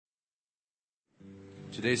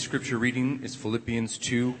Today's scripture reading is Philippians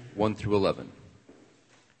 2, 1 through 11.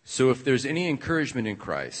 So if there's any encouragement in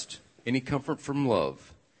Christ, any comfort from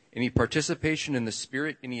love, any participation in the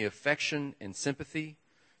Spirit, any affection and sympathy,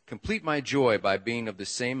 complete my joy by being of the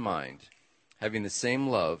same mind, having the same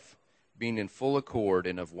love, being in full accord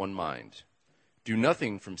and of one mind. Do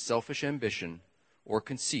nothing from selfish ambition or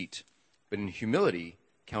conceit, but in humility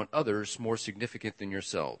count others more significant than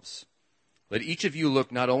yourselves. Let each of you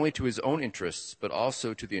look not only to his own interests, but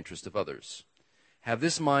also to the interest of others. Have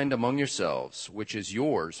this mind among yourselves, which is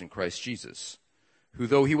yours in Christ Jesus, who,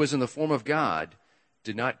 though he was in the form of God,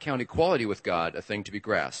 did not count equality with God a thing to be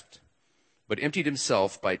grasped, but emptied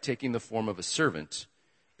himself by taking the form of a servant,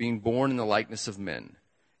 being born in the likeness of men,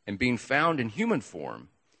 and being found in human form,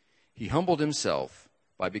 he humbled himself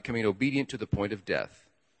by becoming obedient to the point of death,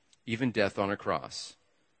 even death on a cross.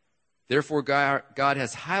 Therefore God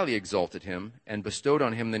has highly exalted him and bestowed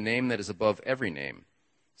on him the name that is above every name,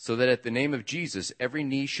 so that at the name of Jesus every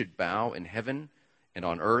knee should bow in heaven and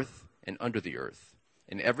on earth and under the earth,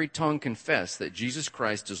 and every tongue confess that Jesus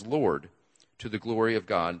Christ is Lord, to the glory of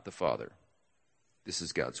God the Father. This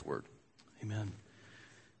is God's word. Amen.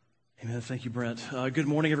 Amen. Thank you, Brent. Good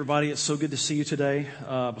morning, everybody. It's so good to see you today.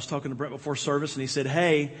 I was talking to Brent before service, and he said,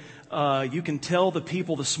 hey, you can tell the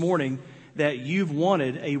people this morning that you've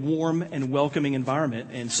wanted a warm and welcoming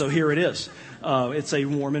environment. And so here it is. It's a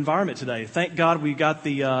warm environment today. Thank God we got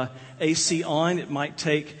the AC on. It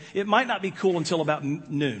might not be cool until about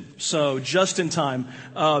noon. So just in time.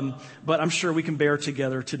 But I'm sure we can bear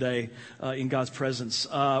together today in God's presence.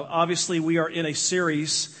 Obviously, we are in a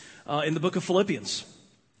series in the book of Philippians.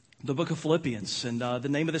 The book of Philippians. And the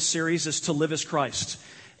name of this series is To Live as Christ.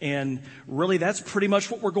 And really, that's pretty much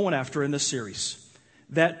what we're going after in this series.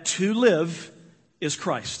 That to live is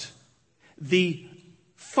Christ. The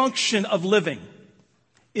function of living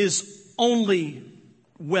is only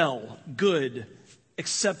well, good,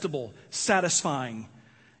 acceptable, satisfying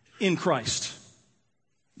in Christ.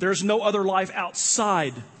 There's no other life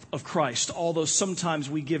outside of Christ, although sometimes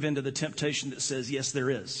we give in to the temptation that says, yes, there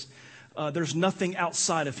is. There's nothing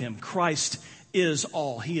outside of him. Christ is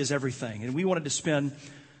all. He is everything. And we wanted to spend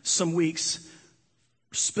some weeks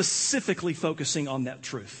specifically focusing on that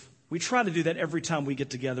truth. We try to do that every time we get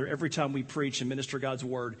together, every time we preach and minister God's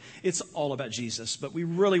word. It's all about Jesus. But we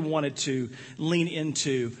really wanted to lean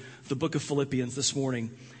into the book of Philippians this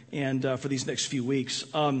morning and for these next few weeks.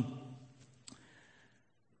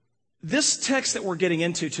 This text that we're getting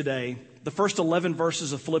into today, the first 11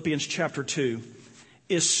 verses of Philippians chapter 2,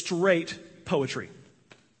 is straight poetry.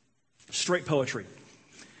 Straight poetry.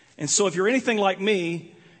 And so if you're anything like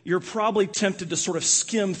me, you're probably tempted to sort of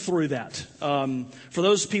skim through that. For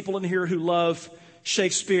those people in here who love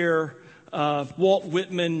Shakespeare, Walt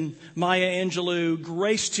Whitman, Maya Angelou,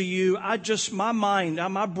 grace to you.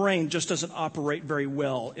 My brain just doesn't operate very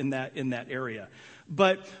well in that area.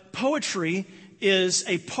 But poetry is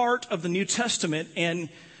a part of the New Testament, and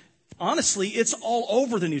honestly, it's all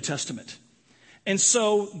over the New Testament. And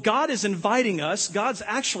so God is inviting us. God's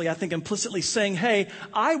actually, I think, implicitly saying, hey,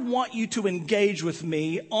 I want you to engage with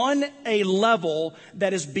me on a level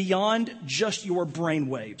that is beyond just your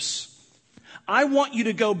brainwaves. I want you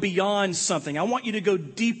to go beyond something. I want you to go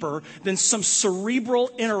deeper than some cerebral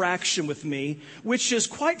interaction with me, which is,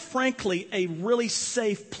 quite frankly, a really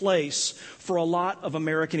safe place for a lot of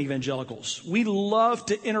American evangelicals. We love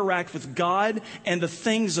to interact with God and the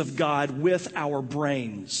things of God with our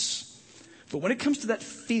brains. But when it comes to that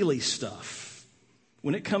feely stuff,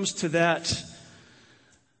 when it comes to that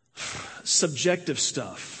subjective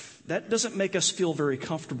stuff, that doesn't make us feel very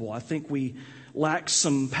comfortable. I think we lack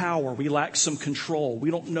some power. We lack some control.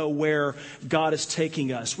 We don't know where God is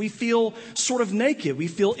taking us. We feel sort of naked. We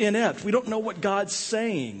feel inept. We don't know what God's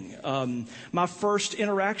saying. My first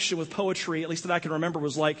interaction with poetry, at least that I can remember,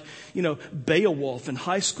 was like, Beowulf in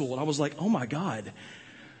high school. And I was like, oh my God.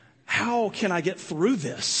 How can I get through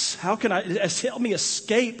this? How can help me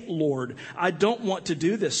escape, Lord? I don't want to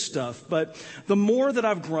do this stuff. But the more that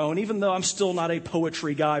I've grown, even though I'm still not a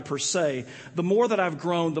poetry guy per se, the more that I've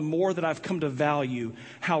grown, the more that I've come to value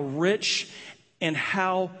how rich and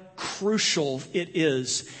how crucial it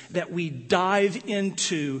is that we dive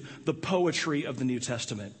into the poetry of the New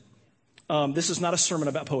Testament. This is not a sermon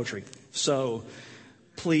about poetry. So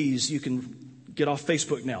please, you can get off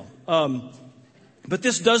Facebook now. But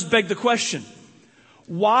this does beg the question,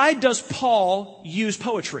 why does Paul use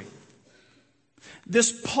poetry?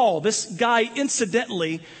 This Paul, this guy,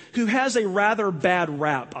 incidentally, who has a rather bad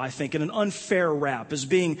rap, I think, and an unfair rap as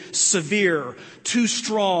being severe, too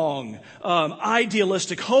strong,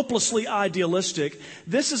 idealistic, hopelessly idealistic.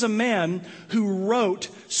 This is a man who wrote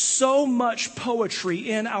so much poetry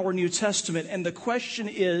in our New Testament. And the question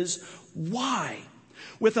is, why?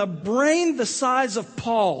 With a brain the size of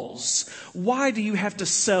Paul's, why do you have to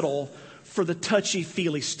settle for the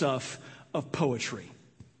touchy-feely stuff of poetry?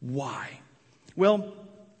 Why? Well,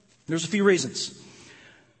 there's a few reasons.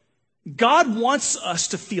 God wants us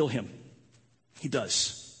to feel Him. He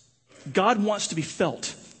does. God wants to be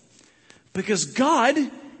felt. Because God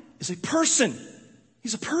is a person.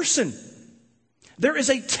 He's a person. There is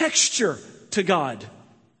a texture to God.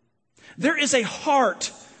 There is a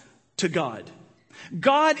heart to God.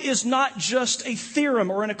 God is not just a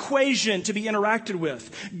theorem or an equation to be interacted with.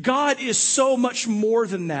 God is so much more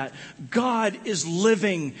than that. God is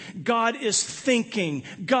living. God is thinking.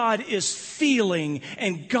 God is feeling.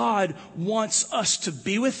 And God wants us to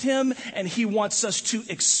be with Him, and He wants us to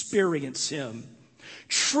experience Him.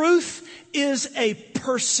 Truth is a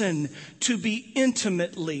person to be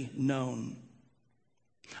intimately known.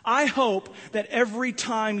 I hope that every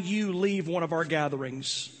time you leave one of our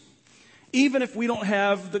gatherings, even if we don't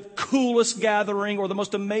have the coolest gathering or the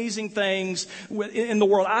most amazing things in the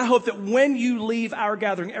world, I hope that when you leave our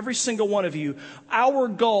gathering, every single one of you, our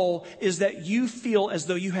goal is that you feel as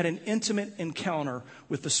though you had an intimate encounter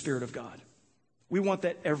with the Spirit of God. We want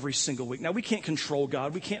that every single week. Now, we can't control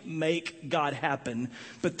God. We can't make God happen.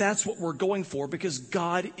 But that's what we're going for, because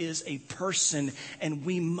God is a person and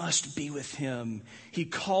we must be with Him. He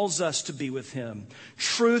calls us to be with Him.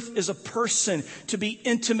 Truth is a person to be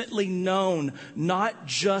intimately known, not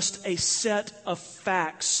just a set of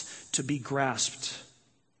facts to be grasped.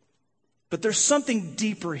 But there's something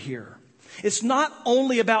deeper here. It's not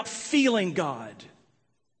only about feeling God.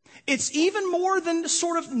 It's even more than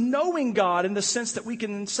sort of knowing God in the sense that we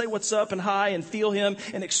can say what's up and hi and feel Him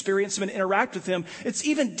and experience Him and interact with Him. It's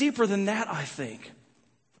even deeper than that, I think.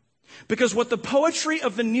 Because what the poetry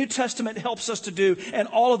of the New Testament helps us to do, and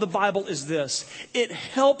all of the Bible, is this. It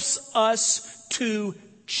helps us to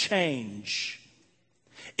change.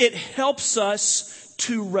 It helps us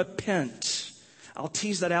to repent. I'll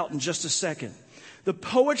tease that out in just a second. The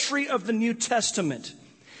poetry of the New Testament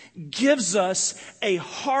gives us a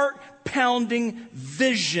heart-pounding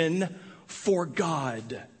vision for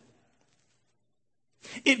God.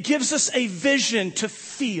 It gives us a vision to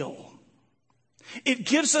feel. It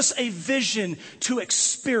gives us a vision to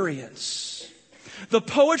experience. The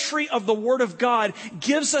poetry of the Word of God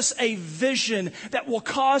gives us a vision that will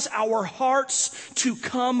cause our hearts to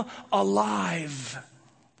come alive.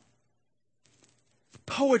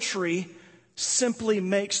 Poetry simply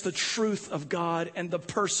makes the truth of God and the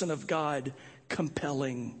person of God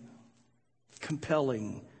compelling.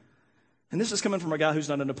 Compelling. And this is coming from a guy who's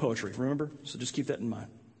not into poetry, remember? So just keep that in mind.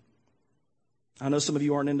 I know some of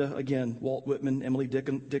you aren't into, again, Walt Whitman, Emily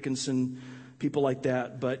Dickinson, people like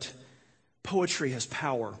that, but poetry has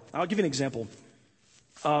power. I'll give you an example.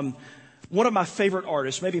 One of my favorite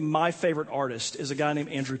artists, maybe my favorite artist, is a guy named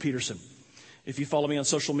Andrew Peterson. If you follow me on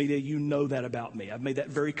social media, you know that about me. I've made that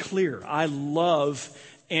very clear. I love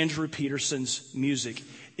Andrew Peterson's music.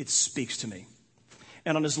 It speaks to me.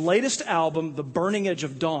 And on his latest album, The Burning Edge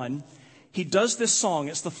of Dawn, he does this song.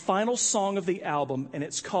 It's the final song of the album, and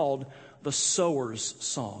it's called The Sower's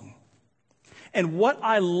Song. And what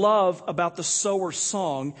I love about the Sower's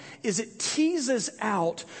Song is it teases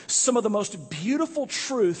out some of the most beautiful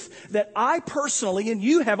truth that I personally, and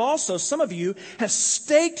you have also, some of you, have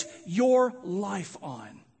staked your life on.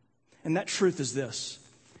 And that truth is this,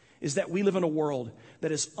 is that we live in a world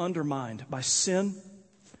that is undermined by sin,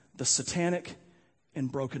 the satanic, and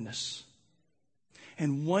brokenness.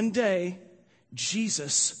 And one day,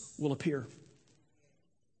 Jesus will appear.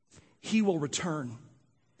 He will return.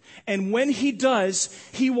 And when He does,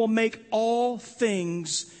 He will make all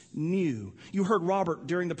things new. You heard Robert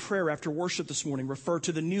during the prayer after worship this morning refer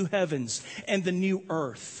to the new heavens and the new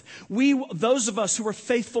earth. Those of us who are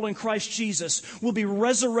faithful in Christ Jesus, will be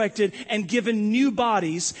resurrected and given new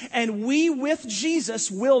bodies. And we with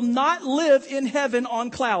Jesus will not live in heaven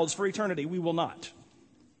on clouds for eternity. We will not.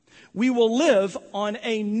 We will live on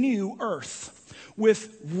a new earth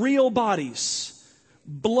with real bodies.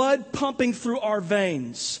 Blood pumping through our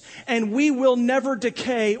veins, and we will never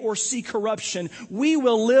decay or see corruption. We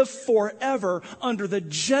will live forever under the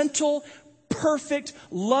gentle, perfect,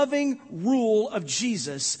 loving rule of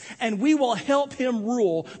Jesus, and we will help Him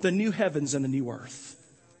rule the new heavens and the new earth.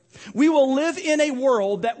 We will live in a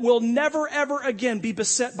world that will never, ever again be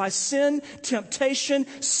beset by sin, temptation,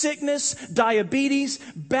 sickness, diabetes,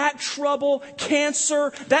 back trouble,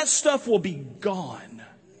 cancer. That stuff will be gone.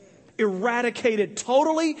 Eradicated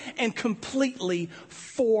totally and completely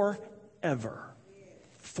forever.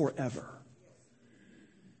 Forever.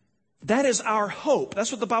 That is our hope.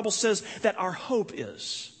 That's what the Bible says that our hope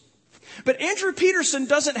is. But Andrew Peterson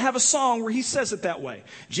doesn't have a song where he says it that way.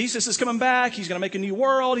 Jesus is coming back. He's going to make a new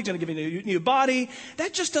world. He's going to give you a new body.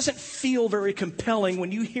 That just doesn't feel very compelling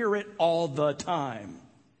when you hear it all the time.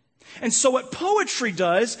 And so what poetry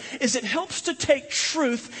does is it helps to take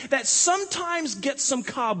truth that sometimes gets some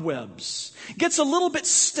cobwebs, gets a little bit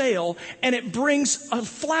stale, and it brings a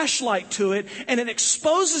flashlight to it, and it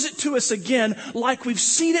exposes it to us again like we've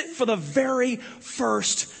seen it for the very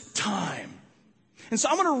first time. And so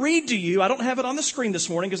I'm going to read to you. I don't have it on the screen this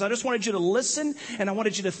morning because I just wanted you to listen and I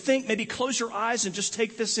wanted you to think, maybe close your eyes and just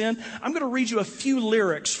take this in. I'm going to read you a few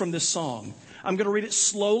lyrics from this song. I'm going to read it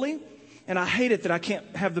slowly. And I hate it that I can't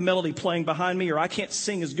have the melody playing behind me or I can't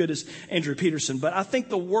sing as good as Andrew Peterson. But I think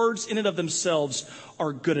the words in and of themselves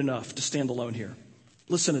are good enough to stand alone here.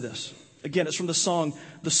 Listen to this. Again, it's from the song,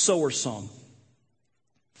 The Sower's Song.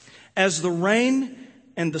 As the rain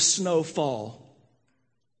and the snow fall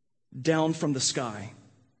down from the sky,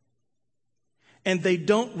 and they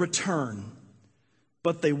don't return,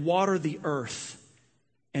 but they water the earth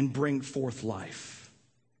and bring forth life,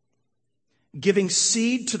 giving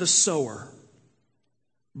seed to the sower,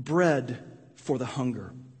 bread for the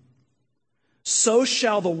hunger. So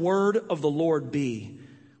shall the word of the Lord be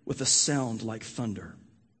with a sound like thunder,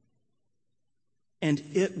 and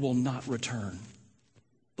it will not return.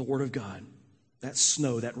 The word of God, that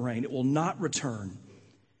snow, that rain, it will not return.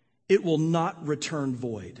 It will not return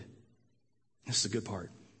void. This is the good part.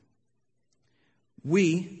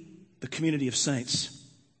 We, the community of saints,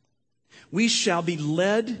 we shall be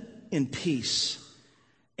led in peace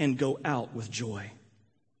and go out with joy.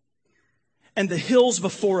 And the hills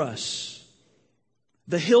before us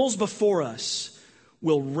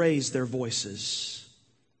will raise their voices.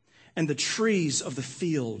 And the trees of the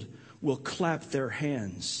field will clap their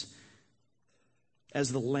hands as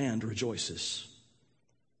the land rejoices.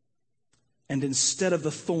 And instead of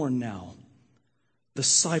the thorn now, the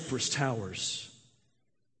cypress towers.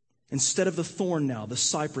 Instead of the thorn now, the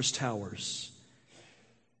cypress towers.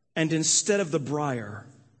 And instead of the briar,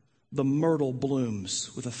 the myrtle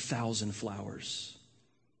blooms with 1,000 flowers.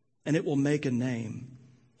 And it will make a name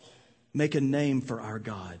for our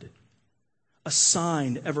God, a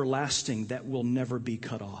sign everlasting that will never be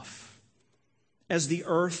cut off. As the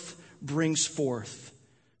earth brings forth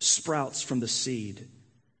sprouts from the seed,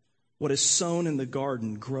 what is sown in the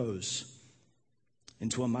garden grows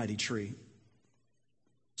into a mighty tree.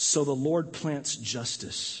 So the Lord plants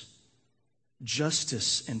justice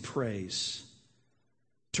and praise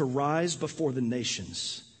to rise before the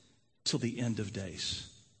nations till the end of days.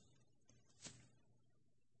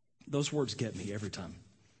 Those words get me every time.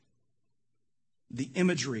 The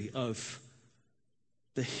imagery of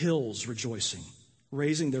the hills rejoicing,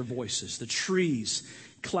 raising their voices, the trees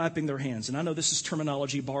clapping their hands. And I know this is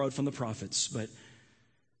terminology borrowed from the prophets, but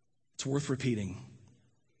it's worth repeating.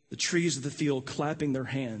 The trees of the field clapping their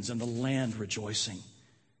hands and the land rejoicing.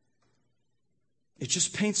 It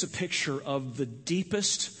just paints a picture of the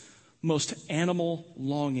deepest, most animal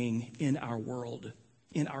longing in our world,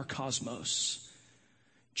 in our cosmos.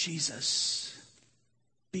 Jesus,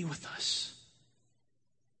 be with us.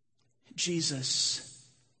 Jesus,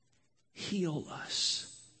 heal us.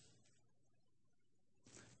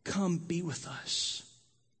 Come be with us.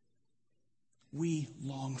 We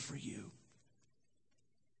long for you.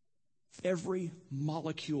 Every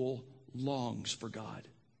molecule longs for God.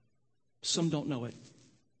 Some don't know it.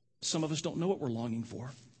 Some of us don't know what we're longing for.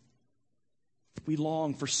 We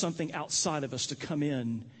long for something outside of us to come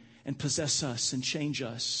in and possess us and change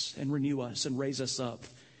us and renew us and raise us up.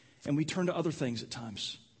 And we turn to other things at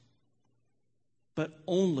times. But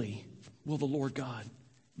only will the Lord God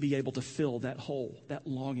be able to fill that hole, that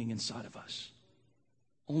longing inside of us.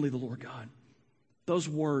 Only the Lord God. Those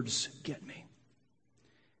words get me.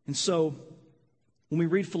 And so when we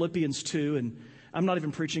read Philippians 2, and I'm not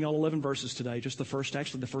even preaching all 11 verses today, just the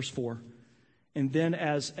first 4. And then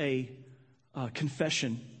as a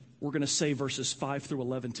confession, we're going to say verses 5 through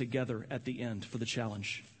 11 together at the end for the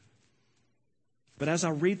challenge. But as I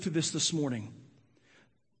read through this morning,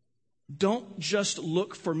 don't just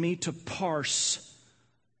look for me to parse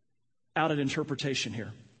out an interpretation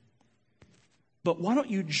here. But why don't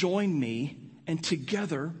you join me and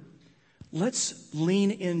together let's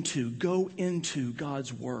go into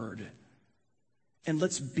God's Word and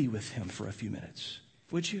let's be with him for a few minutes.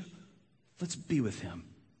 Would you? Let's be with him.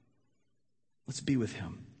 Let's be with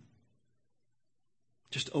him.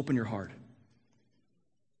 Just open your heart.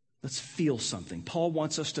 Let's feel something. Paul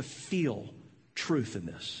wants us to feel truth in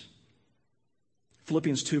this.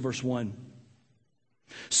 Philippians 2, verse 1.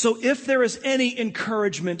 So if there is any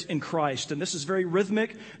encouragement in Christ, and this is very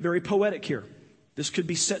rhythmic, very poetic here. This could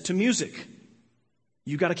be set to music.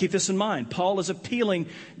 You've got to keep this in mind. Paul is appealing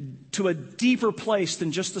to a deeper place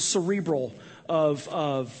than just the cerebral of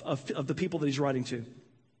the people that he's writing to.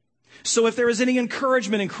 So if there is any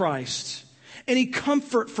encouragement in Christ, any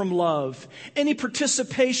comfort from love, any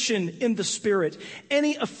participation in the Spirit,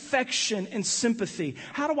 any affection and sympathy.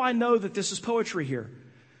 How do I know that this is poetry here?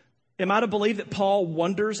 Am I to believe that Paul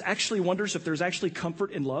actually wonders if there's actually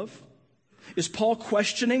comfort in love? Is Paul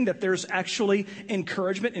questioning that there's actually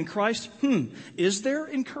encouragement in Christ? Is there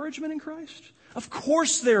encouragement in Christ? Of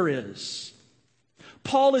course there is.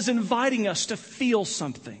 Paul is inviting us to feel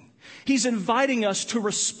something. He's inviting us to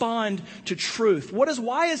respond to truth.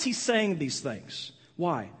 Why is he saying these things?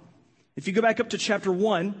 Why? If you go back up to chapter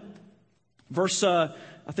 1, verse, I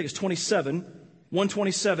think it's 27,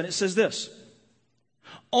 127, it says this.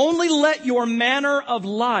 Only let your manner of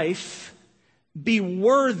life be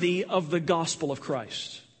worthy of the gospel of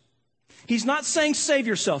Christ. He's not saying save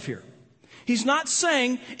yourself here. He's not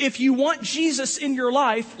saying if you want Jesus in your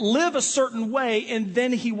life, live a certain way and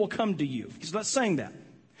then he will come to you. He's not saying that.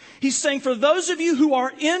 He's saying for those of you who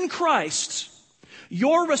are in Christ,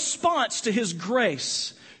 your response to his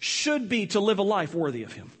grace should be to live a life worthy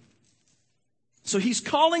of him. So he's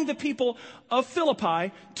calling the people of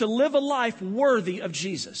Philippi to live a life worthy of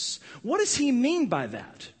Jesus. What does he mean by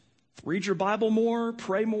that? Read your Bible more,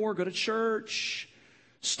 pray more, go to church,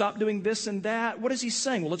 stop doing this and that. What is he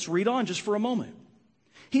saying? Well, let's read on just for a moment.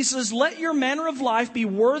 He says, let your manner of life be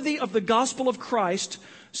worthy of the gospel of Christ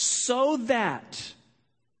so that...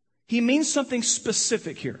 He means something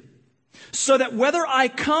specific here. So that whether I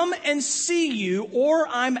come and see you or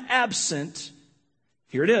I'm absent,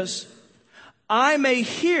 here it is, I may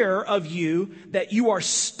hear of you that you are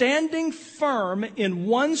standing firm in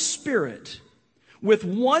one spirit, with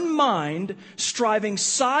one mind, striving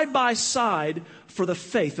side by side for the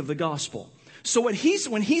faith of the gospel. So when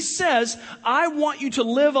he says, I want you to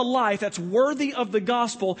live a life that's worthy of the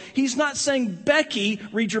gospel, he's not saying, Becky,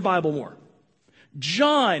 read your Bible more.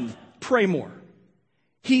 John, pray more.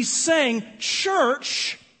 He's saying,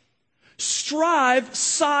 church, strive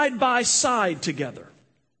side by side together.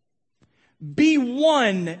 Be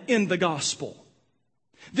one in the gospel.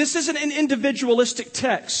 This isn't an individualistic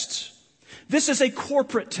text. This is a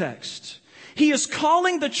corporate text. He is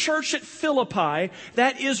calling the church at Philippi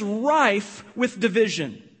that is rife with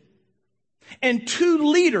division. And two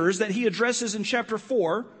leaders that he addresses in chapter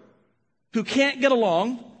 4 who can't get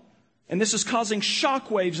along. And this is causing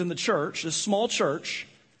shockwaves in the church, this small church.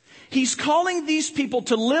 He's calling these people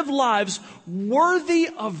to live lives worthy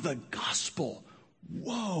of the gospel.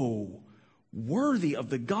 Whoa, worthy of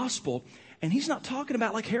the gospel. And he's not talking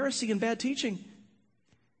about like heresy and bad teaching.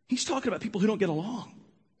 He's talking about people who don't get along.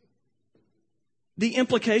 The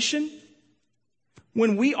implication,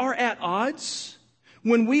 when we are at odds,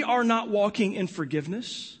 when we are not walking in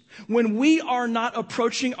forgiveness, when we are not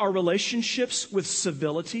approaching our relationships with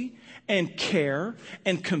civility and care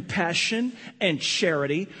and compassion and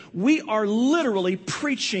charity, we are literally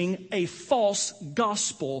preaching a false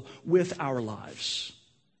gospel with our lives.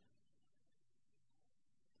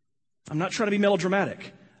 I'm not trying to be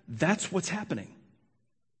melodramatic. That's what's happening.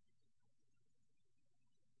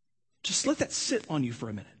 Just let that sit on you for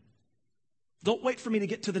a minute. Don't wait for me to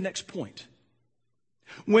get to the next point.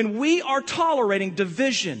 When we are tolerating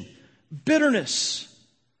division, bitterness,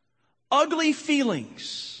 ugly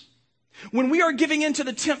feelings, when we are giving into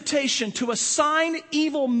the temptation to assign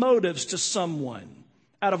evil motives to someone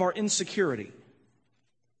out of our insecurity,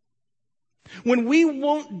 when we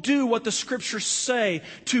won't do what the scriptures say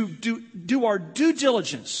to do our due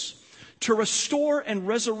diligence to restore and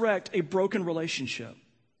resurrect a broken relationship,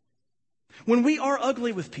 when we are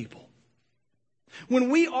ugly with people, when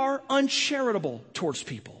we are uncharitable towards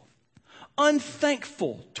people,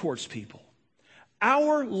 unthankful towards people,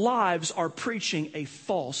 our lives are preaching a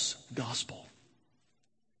false gospel.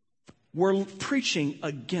 We're preaching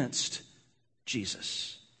against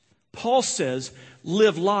Jesus. Paul says,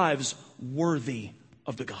 live lives worthy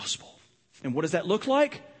of the gospel. And what does that look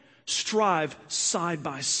like? Strive side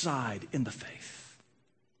by side in the faith.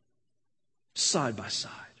 Side by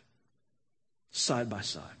side. Side by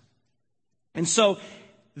side. And so,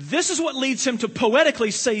 this is what leads him to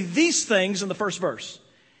poetically say these things in the first verse.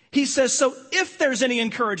 He says, so if there's any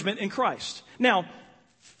encouragement in Christ. Now,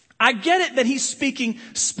 I get it that he's speaking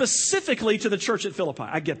specifically to the church at Philippi.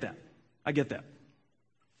 I get that.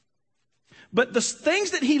 But the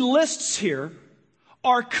things that he lists here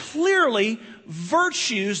are clearly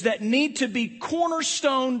virtues that need to be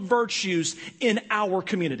cornerstone virtues in our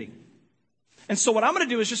community. And so what I'm going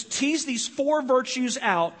to do is just tease these 4 virtues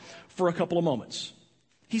out for a couple of moments.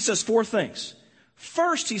 He says 4 things.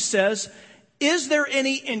 First, he says, is there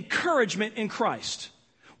any encouragement in Christ?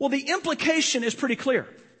 Well, the implication is pretty clear.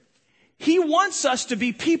 He wants us to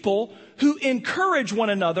be people who encourage one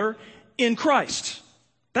another in Christ.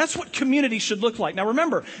 That's what community should look like. Now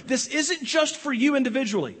remember, this isn't just for you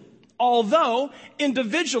individually. Although,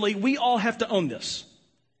 individually, we all have to own this.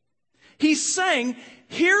 He's saying,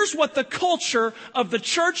 here's what the culture of the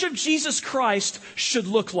Church of Jesus Christ should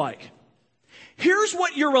look like. Here's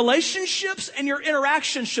what your relationships and your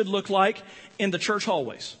interactions should look like in the church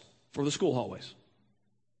hallways or the school hallways.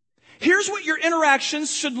 Here's what your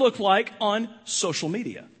interactions should look like on social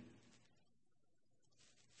media.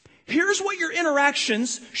 Here's what your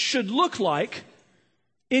interactions should look like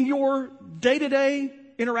in your day-to-day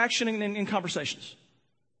interaction and in conversations.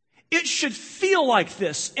 It should feel like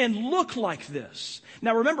this and look like this.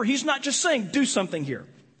 Now remember, he's not just saying do something here.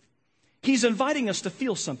 He's inviting us to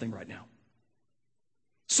feel something right now.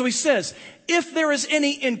 So he says, if there is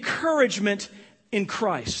any encouragement in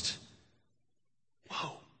Christ.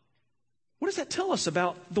 Whoa. What does that tell us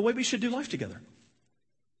about the way we should do life together?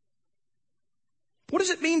 What does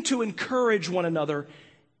it mean to encourage one another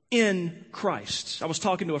in Christ? I was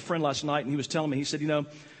talking to a friend last night and he was telling me, he said,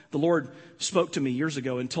 the Lord spoke to me years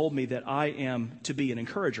ago and told me that I am to be an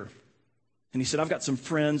encourager. And he said, I've got some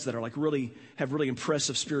friends that are have really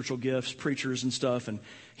impressive spiritual gifts, preachers and stuff. And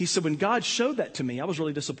he said, when God showed that to me, I was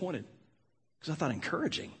really disappointed because I thought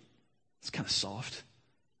encouraging, it's kind of soft.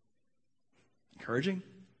 Encouraging?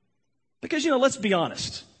 Because, let's be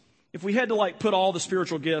honest. If we had to put all the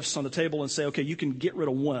spiritual gifts on the table and say, okay, you can get rid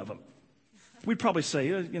of one of them, we'd probably say,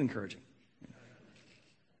 encouraging.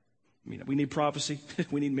 We need prophecy.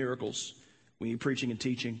 We need miracles. We need preaching and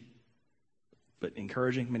teaching. But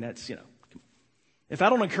encouraging, that's, if I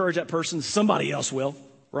don't encourage that person, somebody else will,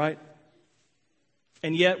 right?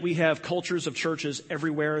 And yet we have cultures of churches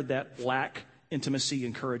everywhere that lack intimacy,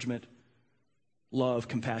 encouragement, love,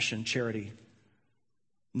 compassion, charity,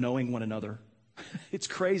 knowing one another. It's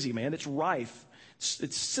crazy, man. It's rife.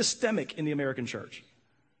 It's systemic in the American church.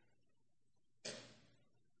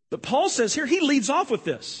 But Paul says here, he leads off with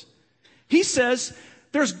this. He says,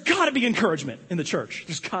 there's got to be encouragement in the church.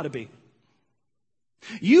 There's got to be.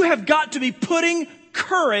 You have got to be putting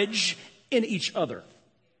courage in each other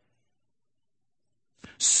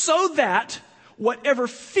so that whatever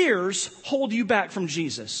fears hold you back from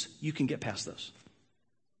Jesus, you can get past those.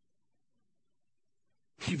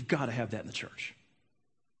 You've got to have that in the church.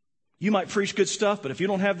 You might preach good stuff, but if you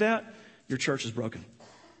don't have that, your church is broken.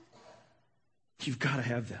 You've got to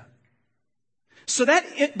have that. So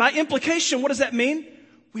that, by implication, what does that mean?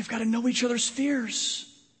 We've got to know each other's fears.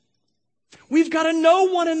 We've got to know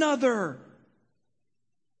one another.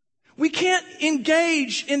 We can't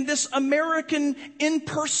engage in this American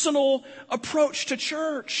impersonal approach to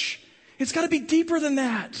church. It's got to be deeper than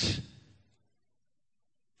that.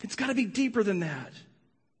 It's got to be deeper than that.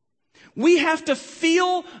 We have to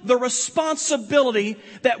feel the responsibility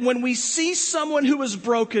that when we see someone who is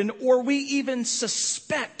broken or we even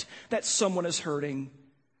suspect that someone is hurting,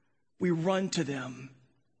 we run to them.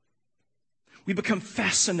 We become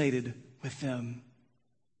fascinated with them.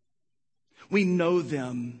 We know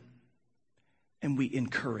them and we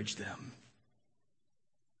encourage them.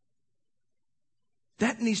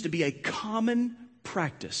 That needs to be a common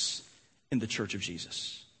practice in the Church of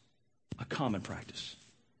Jesus. A common practice.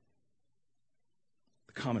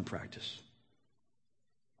 A common practice.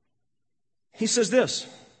 He says this,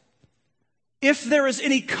 if there is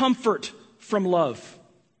any comfort from love,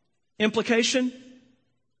 implication,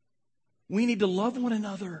 we need to love one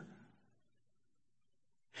another.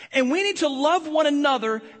 And we need to love one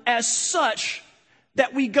another as such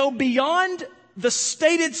that we go beyond the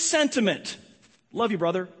stated sentiment, love you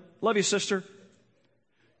brother, love you sister,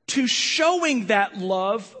 to showing that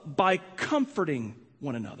love by comforting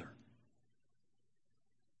one another.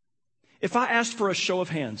 If I asked for a show of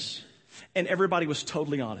hands and everybody was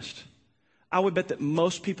totally honest, I would bet that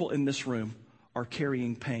most people in this room are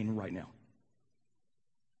carrying pain right now.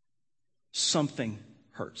 Something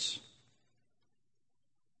hurts.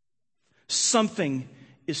 Something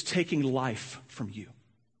is taking life from you.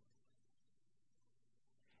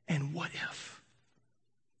 And what if?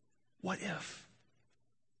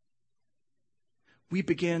 we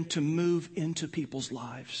began to move into people's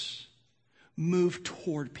lives, move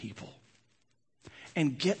toward people,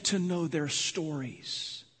 and get to know their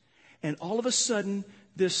stories. And all of a sudden,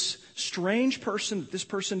 this strange person that this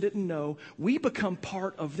person didn't know, we become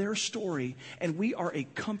part of their story, and we are a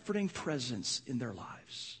comforting presence in their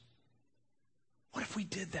lives. What if we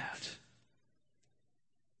did that?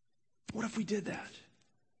 What if we did that?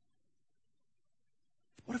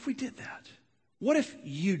 What if we did that? What if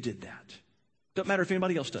you did that? Doesn't matter if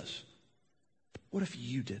anybody else does. What if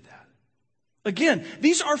you did that? Again,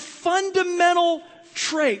 these are fundamental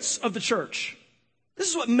traits of the church. This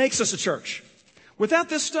is what makes us a church. Without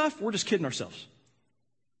this stuff, we're just kidding ourselves.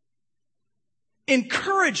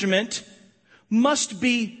 Encouragement must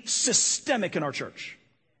be systemic in our church.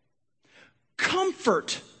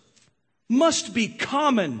 Comfort must be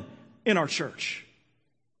common in our church.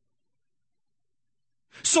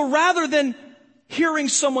 So rather than hearing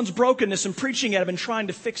someone's brokenness and preaching at them and trying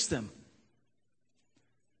to fix them,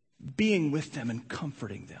 being with them and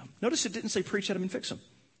comforting them. Notice it didn't say preach at them and fix them.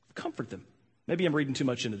 Comfort them. Maybe I'm reading too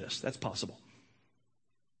much into this. That's possible.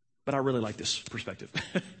 But I really like this perspective.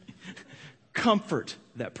 Comfort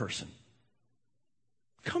that person.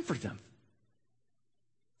 Comfort them.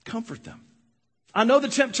 Comfort them. I know the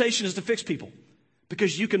temptation is to fix people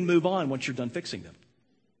because you can move on once you're done fixing them.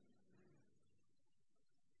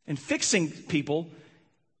 And fixing people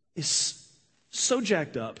is so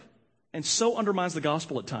jacked up and so undermines the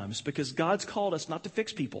gospel at times because God's called us not to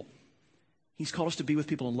fix people. He's called us to be with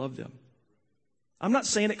people and love them. I'm not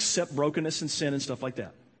saying accept brokenness and sin and stuff like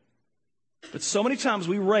that. But so many times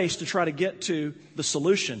we race to try to get to the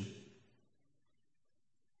solution.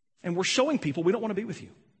 And we're showing people we don't want to be with you.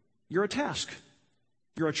 You're a task.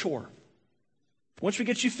 You're a chore. Once we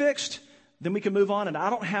get you fixed, then we can move on, and I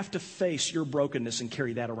don't have to face your brokenness and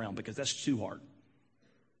carry that around because that's too hard.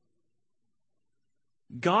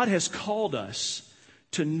 God has called us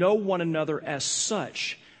to know one another as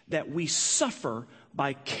such that we suffer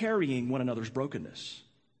by carrying one another's brokenness.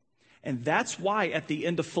 And that's why at the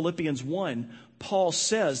end of Philippians 1, Paul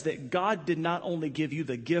says that God did not only give you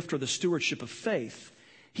the gift or the stewardship of faith,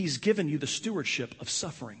 He's given you the stewardship of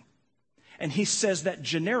suffering. And he says that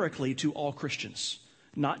generically to all Christians,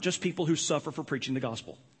 not just people who suffer for preaching the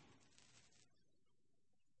gospel.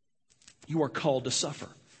 You are called to suffer.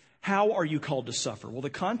 How are you called to suffer? Well, the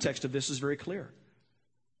context of this is very clear.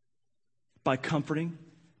 By comforting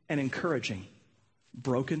and encouraging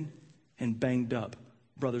broken and banged up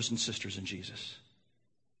brothers and sisters in Jesus.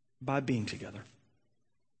 By being together.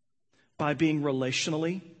 By being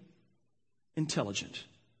relationally intelligent.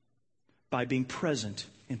 By being present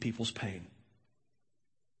in people's pain.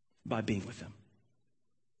 By being with them.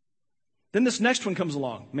 Then this next one comes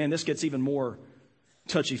along. Man, this gets even more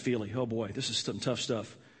touchy-feely. Oh boy, this is some tough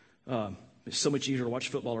stuff. It's so much easier to watch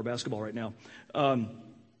football or basketball right now.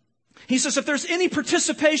 He says, if there's any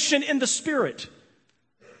participation in the Spirit,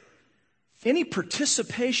 any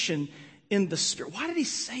participation in the Spirit. Why did he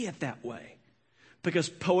say it that way? Because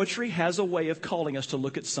poetry has a way of calling us to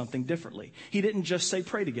look at something differently. He didn't just say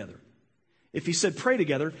pray together. If he said pray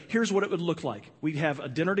together, here's what it would look like. We'd have a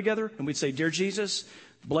dinner together and we'd say, Dear Jesus,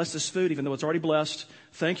 bless this food, even though it's already blessed.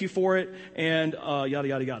 Thank you for it. And yada,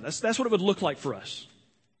 yada, yada. That's what it would look like for us.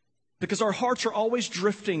 Because our hearts are always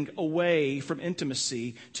drifting away from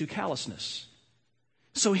intimacy to callousness.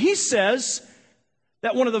 So he says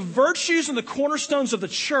that one of the virtues and the cornerstones of the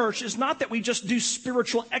church is not that we just do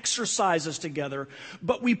spiritual exercises together,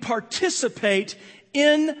 but we participate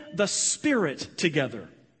in the Spirit together.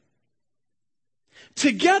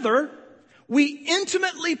 Together, we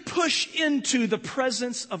intimately push into the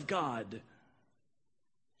presence of God.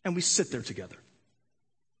 And we sit there together.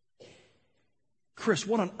 Chris,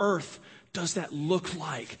 what on earth does that look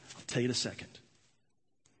like? I'll tell you in a second.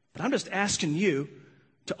 But I'm just asking you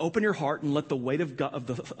to open your heart and let the weight of God, of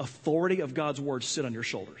the authority of God's word sit on your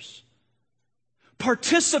shoulders.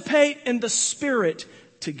 Participate in the Spirit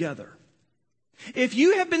together. If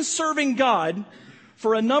you have been serving God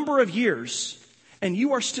for a number of years and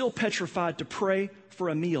you are still petrified to pray for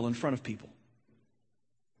a meal in front of people,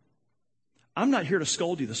 I'm not here to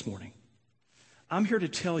scold you this morning. I'm here to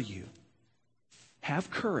tell you,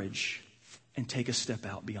 have courage and take a step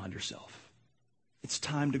out beyond yourself. It's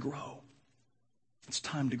time to grow. It's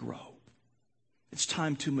time to grow. It's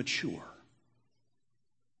time to mature.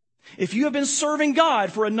 If you have been serving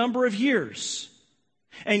God for a number of years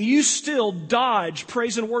and you still dodge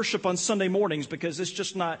praise and worship on Sunday mornings because it's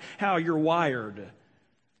just not how you're wired,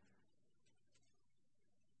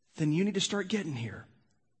 then you need to start getting here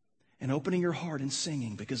and opening your heart and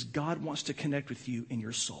singing, because God wants to connect with you in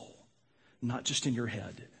your soul, not just in your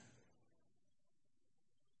head.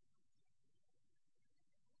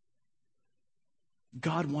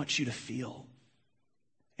 God wants you to feel.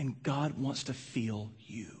 And God wants to feel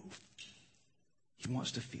you. He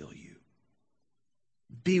wants to feel you.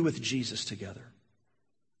 Be with Jesus together.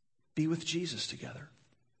 Be with Jesus together.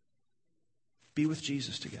 Be with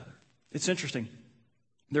Jesus together. It's interesting.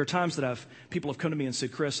 There are times that people have come to me and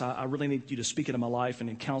said, Chris, I really need you to speak into my life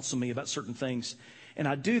and counsel me about certain things. And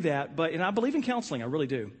I do that, and I believe in counseling, I really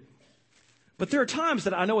do. But there are times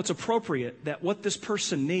that I know it's appropriate that what this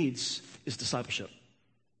person needs is discipleship.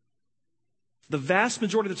 The vast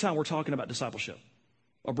majority of the time we're talking about discipleship.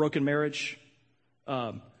 A broken marriage,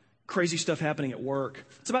 crazy stuff happening at work.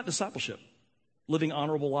 It's about discipleship. Living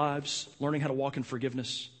honorable lives, learning how to walk in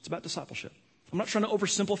forgiveness. It's about discipleship. I'm not trying to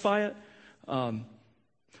oversimplify it.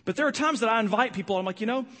 But there are times that I invite people, I'm like,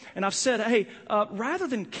 and I've said, hey, rather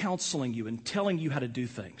than counseling you and telling you how to do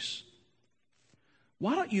things,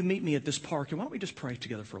 why don't you meet me at this park and why don't we just pray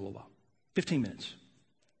together for a little while? 15 minutes.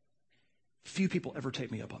 Few people ever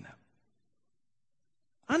take me up on that.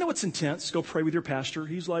 I know it's intense. Go pray with your pastor.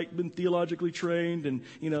 He's like been theologically trained and,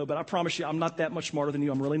 but I promise you, I'm not that much smarter than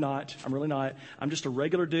you. I'm really not. I'm just a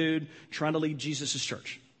regular dude trying to lead Jesus'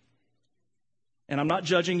 church. And I'm not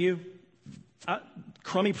judging you.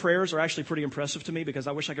 Crummy prayers are actually pretty impressive to me because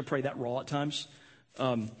I wish I could pray that raw at times.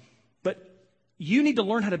 But you need to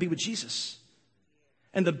learn how to be with Jesus.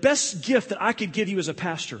 And the best gift that I could give you as a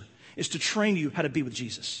pastor is to train you how to be with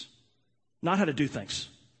Jesus. Not how to do things,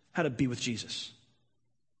 how to be with Jesus.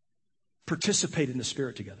 Participate in the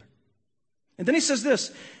Spirit together. And then he says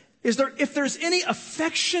this, if there's any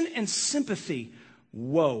affection and sympathy,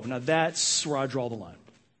 whoa, now that's where I draw the line.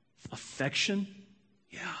 Affection?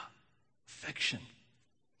 Yeah, affection.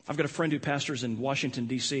 I've got a friend who pastors in Washington,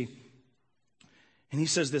 D.C., and he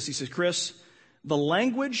says this, he says, Chris, the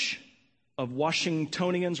language of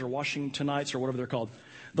Washingtonians or Washingtonites or whatever they're called,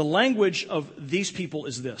 the language of these people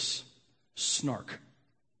is this, snark.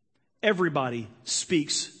 Everybody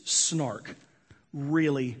speaks snark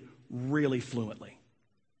really, really fluently.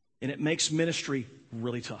 And it makes ministry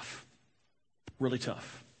really tough. Really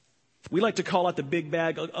tough. We like to call out the big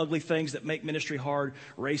bag, ugly things that make ministry hard.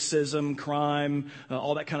 Racism, crime,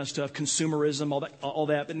 all that kind of stuff. Consumerism, all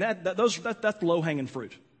that. And that's low-hanging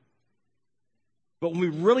fruit. But when we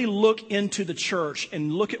really look into the church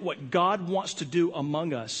and look at what God wants to do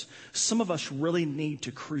among us, some of us really need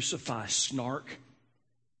to crucify snark.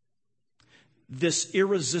 This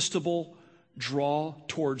irresistible draw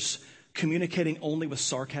towards communicating only with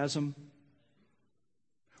sarcasm,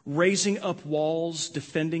 raising up walls,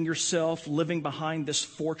 defending yourself, living behind this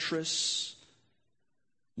fortress,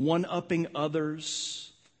 one-upping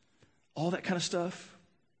others, all that kind of stuff,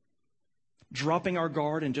 dropping our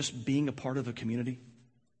guard and just being a part of a community,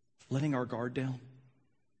 letting our guard down.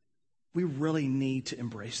 We really need to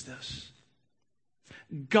embrace this.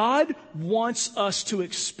 God wants us to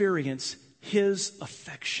experience His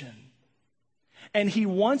affection. And He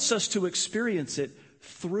wants us to experience it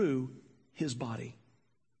through His body.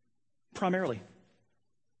 Primarily,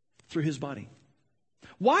 through His body.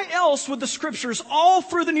 Why else would the Scriptures all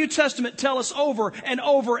through the New Testament tell us over and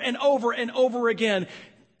over and over and over again,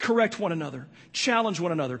 correct one another, challenge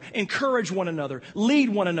one another, encourage one another, lead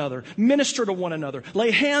one another, minister to one another,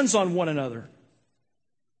 lay hands on one another?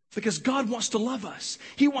 Because God wants to love us.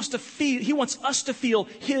 He wants us to feel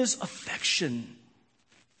His affection.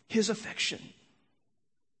 His affection.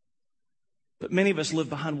 But many of us live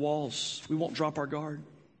behind walls. We won't drop our guard.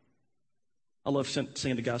 I love saying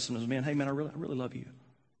to guys sometimes, man, hey man, I really love you.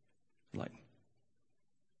 Like,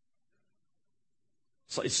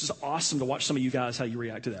 so it's just awesome to watch some of you guys, how you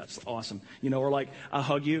react to that. It's awesome. Or like I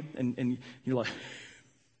hug you and you're like,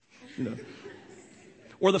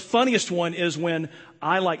 Or the funniest one is when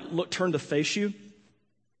I turn to face you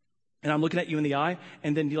and I'm looking at you in the eye,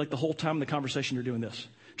 and then the whole time in the conversation you're doing this,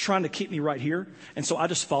 trying to keep me right here. And so I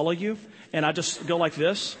just follow you and I just go like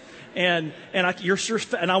this. And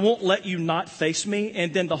I won't let you not face me.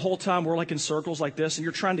 And then the whole time we're like in circles like this, and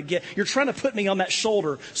you're trying to put me on that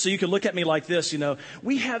shoulder so you can look at me like this.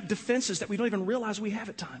 We have defenses that we don't even realize we have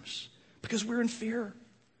at times because we're in fear.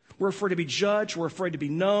 We're afraid to be judged. We're afraid to be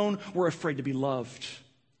known. We're afraid to be loved.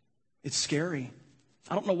 It's scary.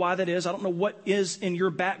 I don't know why that is. I don't know what is in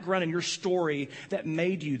your background and your story that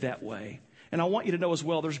made you that way. And I want you to know as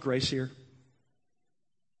well, there's grace here.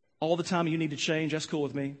 All the time you need to change, that's cool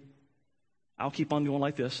with me. I'll keep on going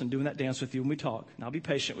like this and doing that dance with you when we talk. And I'll be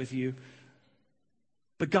patient with you.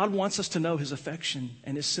 But God wants us to know His affection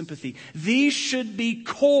and His sympathy. These should be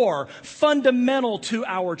core, fundamental to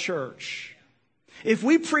our church. If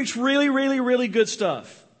we preach really, really, really good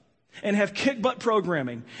stuff and have kick-butt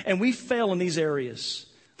programming and we fail in these areas,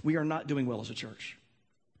 we are not doing well as a church.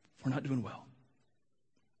 We're not doing well.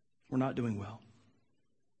 we're not doing well.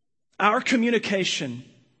 Our communication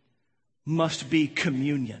must be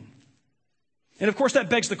communion. And of course, that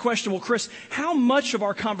begs the question, well, Chris, how much of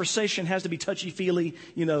our conversation has to be touchy-feely,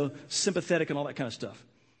 sympathetic and all that kind of stuff?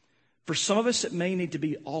 For some of us, it may need to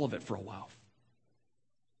be all of it for a while.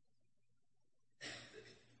 It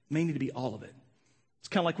may need to be all of it. It's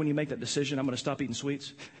kind of like when you make that decision, I'm going to stop eating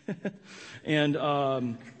sweets. and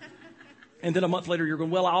then a month later, you're going,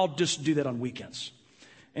 well, I'll just do that on weekends.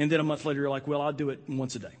 And then a month later, you're like, well, I'll do it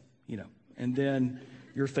once a day, And then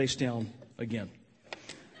you're face down again.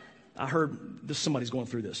 I heard somebody's going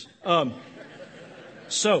through this.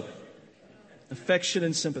 So, affection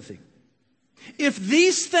and sympathy. If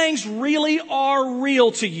these things really are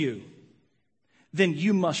real to you, then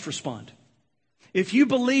you must respond. If you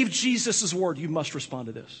believe Jesus' word, you must respond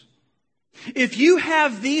to this. If you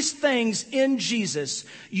have these things in Jesus,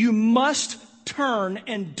 you must turn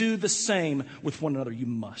and do the same with one another. You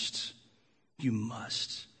must. You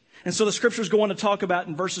must. And so the scriptures go on to talk about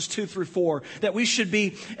in verses 2 through 4 that we should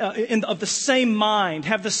be of the same mind,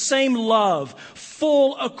 have the same love,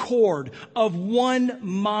 full accord, of one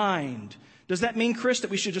mind. Does that mean, Chris,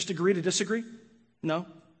 that we should just agree to disagree? No,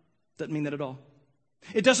 doesn't mean that at all.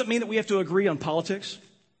 It doesn't mean that we have to agree on politics.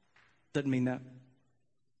 Doesn't mean that.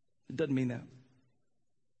 It doesn't mean that.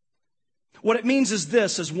 What it means is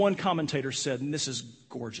this, as one commentator said, and this is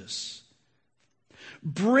gorgeous.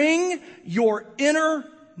 Bring your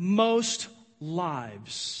innermost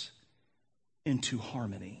lives into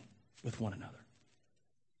harmony with one another.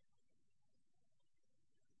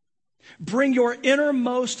 Bring your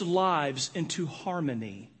innermost lives into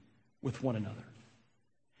harmony with one another.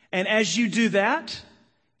 And as you do that,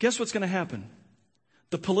 guess what's going to happen?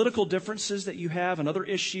 The political differences that you have and other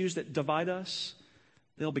issues that divide us,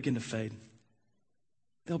 they'll begin to fade.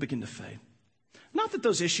 They'll begin to fade. Not that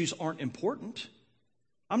those issues aren't important.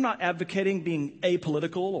 I'm not advocating being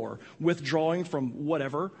apolitical or withdrawing from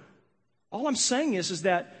whatever. All I'm saying is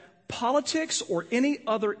that politics or any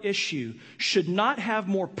other issue should not have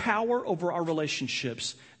more power over our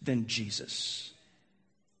relationships than Jesus.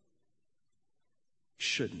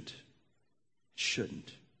 Shouldn't.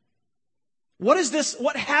 What is this?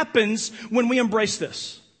 What happens when we embrace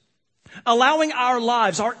this? Allowing our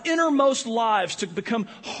lives, our innermost lives, to become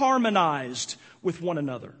harmonized with one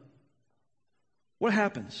another. What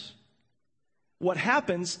happens? What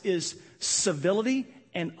happens is civility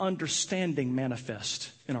and understanding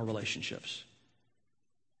manifest in our relationships.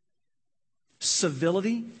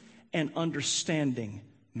 Civility and understanding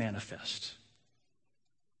manifest.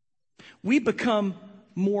 We become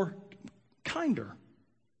more kinder.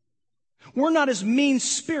 We're not as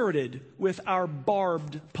mean-spirited with our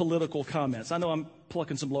barbed political comments. I know I'm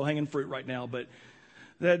plucking some low-hanging fruit right now, but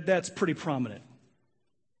that's pretty prominent.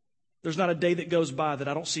 There's not a day that goes by that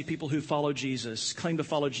I don't see people who follow Jesus, claim to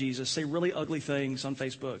follow Jesus, say really ugly things on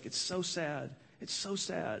Facebook. It's so sad. It's so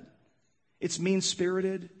sad. It's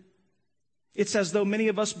mean-spirited. It's as though many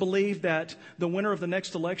of us believe that the winner of the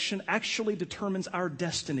next election actually determines our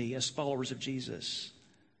destiny as followers of Jesus.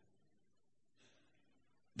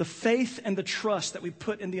 The faith and the trust that we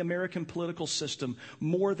put in the American political system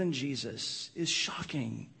more than Jesus is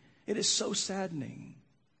shocking. It is so saddening.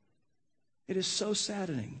 It is so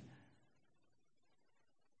saddening.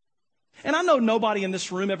 And I know nobody in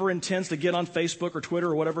this room ever intends to get on Facebook or Twitter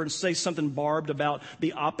or whatever and say something barbed about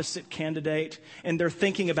the opposite candidate, and they're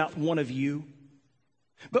thinking about one of you.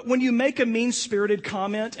 But when you make a mean-spirited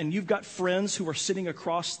comment and you've got friends who are sitting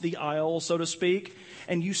across the aisle, so to speak,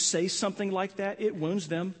 and you say something like that, it wounds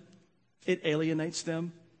them, it alienates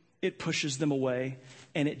them, it pushes them away,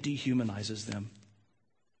 and it dehumanizes them.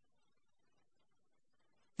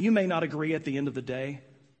 You may not agree at the end of the day,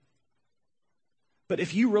 but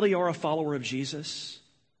if you really are a follower of Jesus,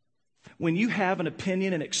 when you have an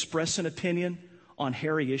opinion and express an opinion on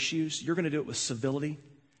hairy issues, you're going to do it with civility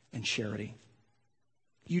and charity.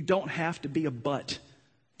 You don't have to be a butt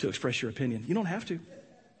to express your opinion. You don't have to.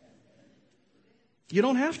 You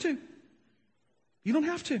don't have to. You don't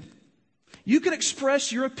have to. You can express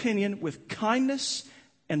your opinion with kindness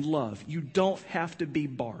and love. You don't have to be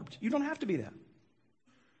barbed. You don't have to be that.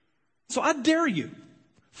 So I dare you,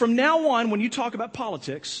 from now on, when you talk about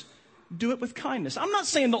politics, do it with kindness. I'm not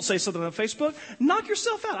saying don't say something on Facebook. Knock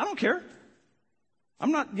yourself out. I don't care.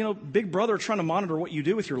 I'm not, big brother trying to monitor what you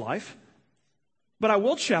do with your life. But I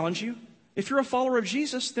will challenge you. If you're a follower of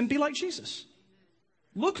Jesus, then be like Jesus.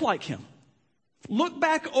 Look like him. Look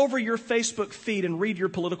back over your Facebook feed and read your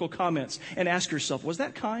political comments and ask yourself, was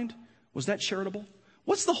that kind? Was that charitable?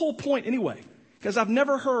 What's the whole point anyway? Because I've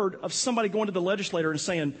never heard of somebody going to the legislator and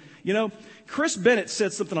saying, Chris Bennett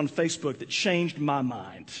said something on Facebook that changed my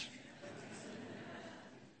mind.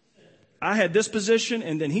 I had this position,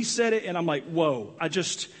 and then he said it, and I'm like, whoa, I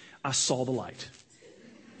saw the light.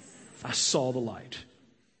 I saw the light.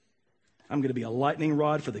 I'm going to be a lightning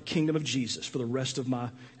rod for the kingdom of Jesus for the rest of my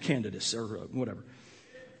candidates or whatever.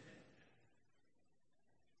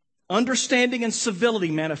 Understanding and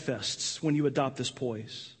civility manifests when you adopt this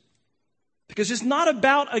poise. Because it's not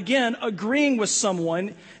about, again, agreeing with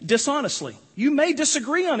someone dishonestly. You may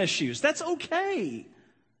disagree on issues. That's okay.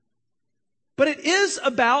 But it is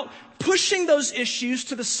about pushing those issues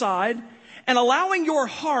to the side and allowing your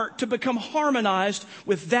heart to become harmonized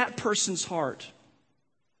with that person's heart.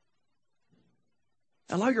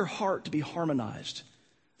 Allow your heart to be harmonized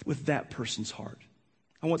with that person's heart.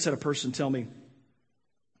 I once had a person tell me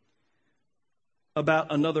about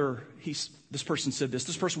another, this person said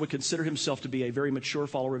this person would consider himself to be a very mature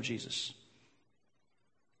follower of Jesus.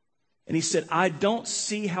 And he said, I don't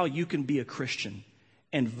see how you can be a Christian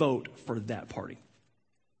and vote for that party.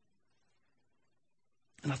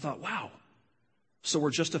 And I thought, wow. So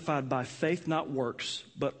we're justified by faith, not works,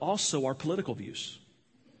 but also our political views.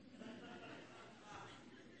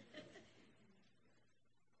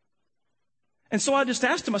 And so I just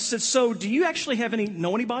asked him, I said, so do you actually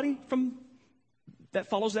know anybody that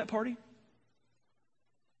follows that party?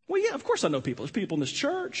 Well, yeah, of course I know people. There's people in this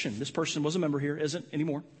church, and this person was a member here, isn't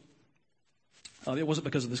anymore. It wasn't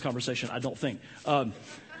because of this conversation, I don't think. But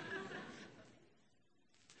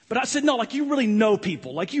I said, no, like you really know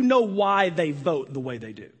people. Like you know why they vote the way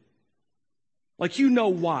they do. Like you know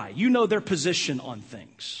why. You know their position on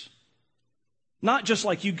things. Not just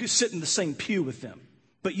like you sit in the same pew with them,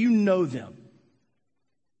 but you know them.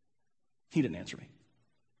 He didn't answer me.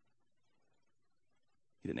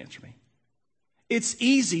 It's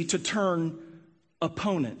easy to turn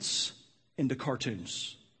opponents into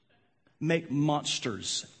cartoons. Make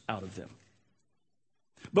monsters out of them.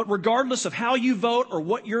 But regardless of how you vote or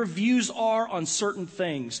what your views are on certain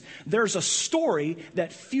things, there's a story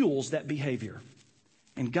that fuels that behavior.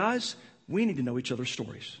 And guys, we need to know each other's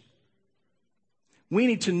stories. We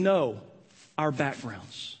need to know our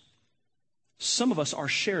backgrounds. Some of us are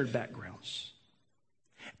shared backgrounds.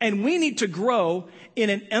 And we need to grow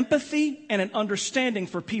in an empathy and an understanding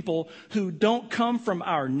for people who don't come from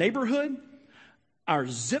our neighborhood, our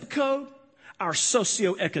zip code, our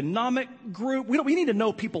socioeconomic group. We need to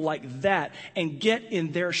know people like that and get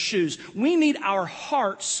in their shoes. We need our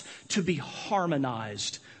hearts to be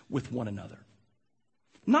harmonized with one another.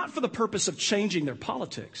 Not for the purpose of changing their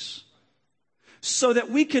politics, so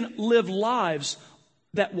that we can live lives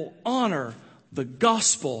that will honor the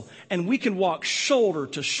gospel, and we can walk shoulder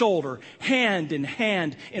to shoulder, hand in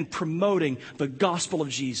hand, in promoting the gospel of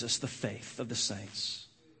Jesus, the faith of the saints.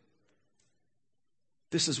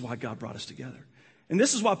 This is why God brought us together. And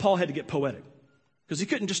this is why Paul had to get poetic. Because he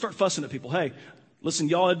couldn't just start fussing at people. Hey, listen,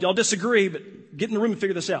 y'all disagree, but get in the room and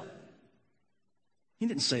figure this out. He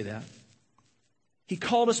didn't say that. He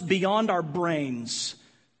called us beyond our brains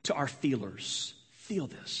to our feelers. Feel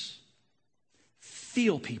this.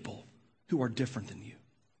 Feel people who are different than you,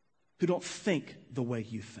 who don't think the way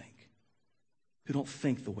you think,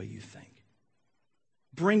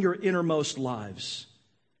 Bring your innermost lives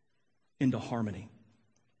into harmony.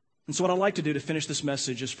 And so what I'd like to do to finish this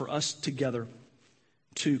message is for us together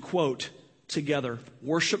to quote together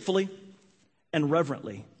worshipfully and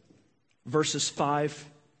reverently verses 5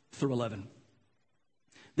 through 11.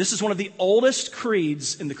 This is one of the oldest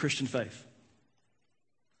creeds in the Christian faith.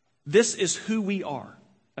 This is who we are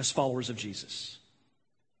as followers of Jesus.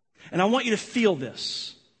 And I want you to feel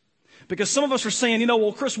this. Because some of us are saying,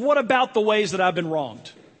 well, Chris, what about the ways that I've been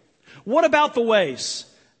wronged? What about the ways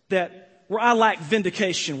where I lack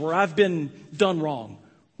vindication, where I've been done wrong?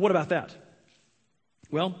 What about that?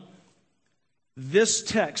 Well, this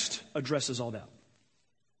text addresses all that.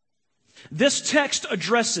 This text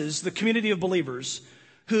addresses the community of believers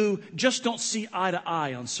who just don't see eye to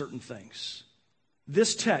eye on certain things.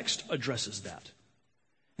 This text addresses that.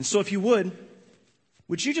 And so if you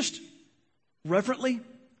would you just reverently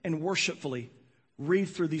and worshipfully read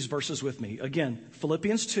through these verses with me? Again,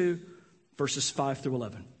 Philippians 2, verses 5 through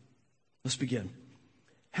 11. Let's begin.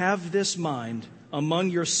 Have this mind among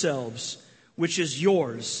yourselves, which is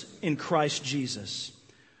yours in Christ Jesus,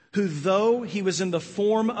 who though he was in the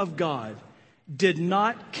form of God, did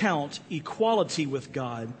not count equality with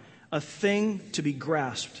God a thing to be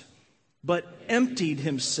grasped, but emptied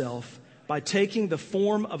himself by taking the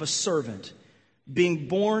form of a servant, being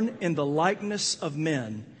born in the likeness of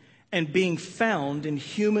men, and being found in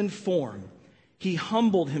human form, he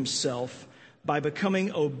humbled himself by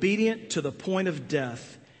becoming obedient to the point of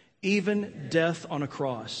death, even death on a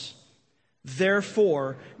cross.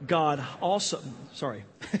 Therefore, God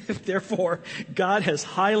has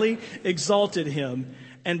highly exalted him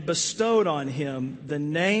and bestowed on him the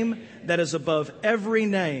name that is above every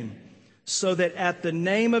name, so that at the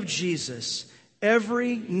name of Jesus,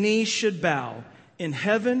 every knee should bow in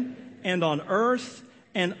heaven and on earth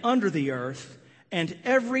and under the earth, and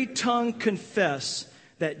every tongue confess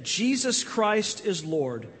that Jesus Christ is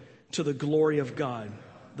Lord, to the glory of God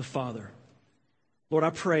the Father. Lord, I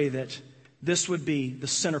pray that this would be the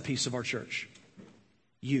centerpiece of our church.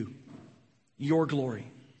 You, your glory.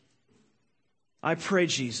 I pray,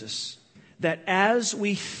 Jesus, that as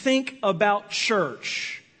we think about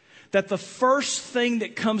church, that the first thing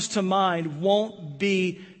that comes to mind won't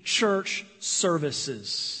be church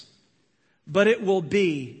services, but it will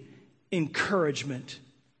be encouragement,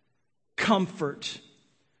 comfort,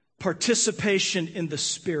 participation in the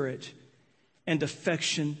Spirit, and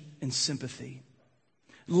affection and sympathy.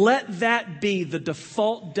 Let that be the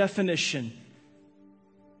default definition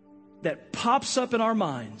that pops up in our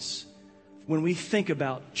minds when we think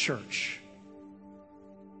about church.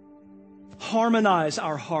 Harmonize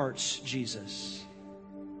our hearts, Jesus.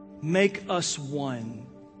 Make us one.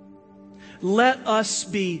 Let us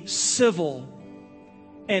be civil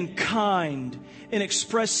and kind in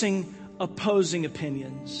expressing opposing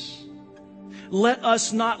opinions. Let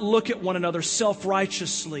us not look at one another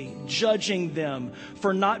self-righteously, judging them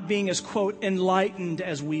for not being as, quote, enlightened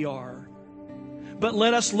as we are. But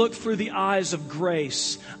let us look through the eyes of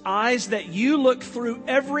grace, eyes that you look through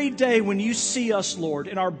every day when you see us, Lord,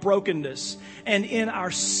 in our brokenness and in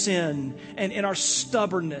our sin and in our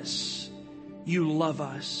stubbornness. You love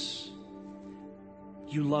us.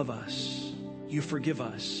 You love us. You forgive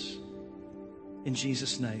us. In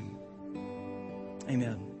Jesus' name,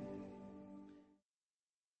 amen.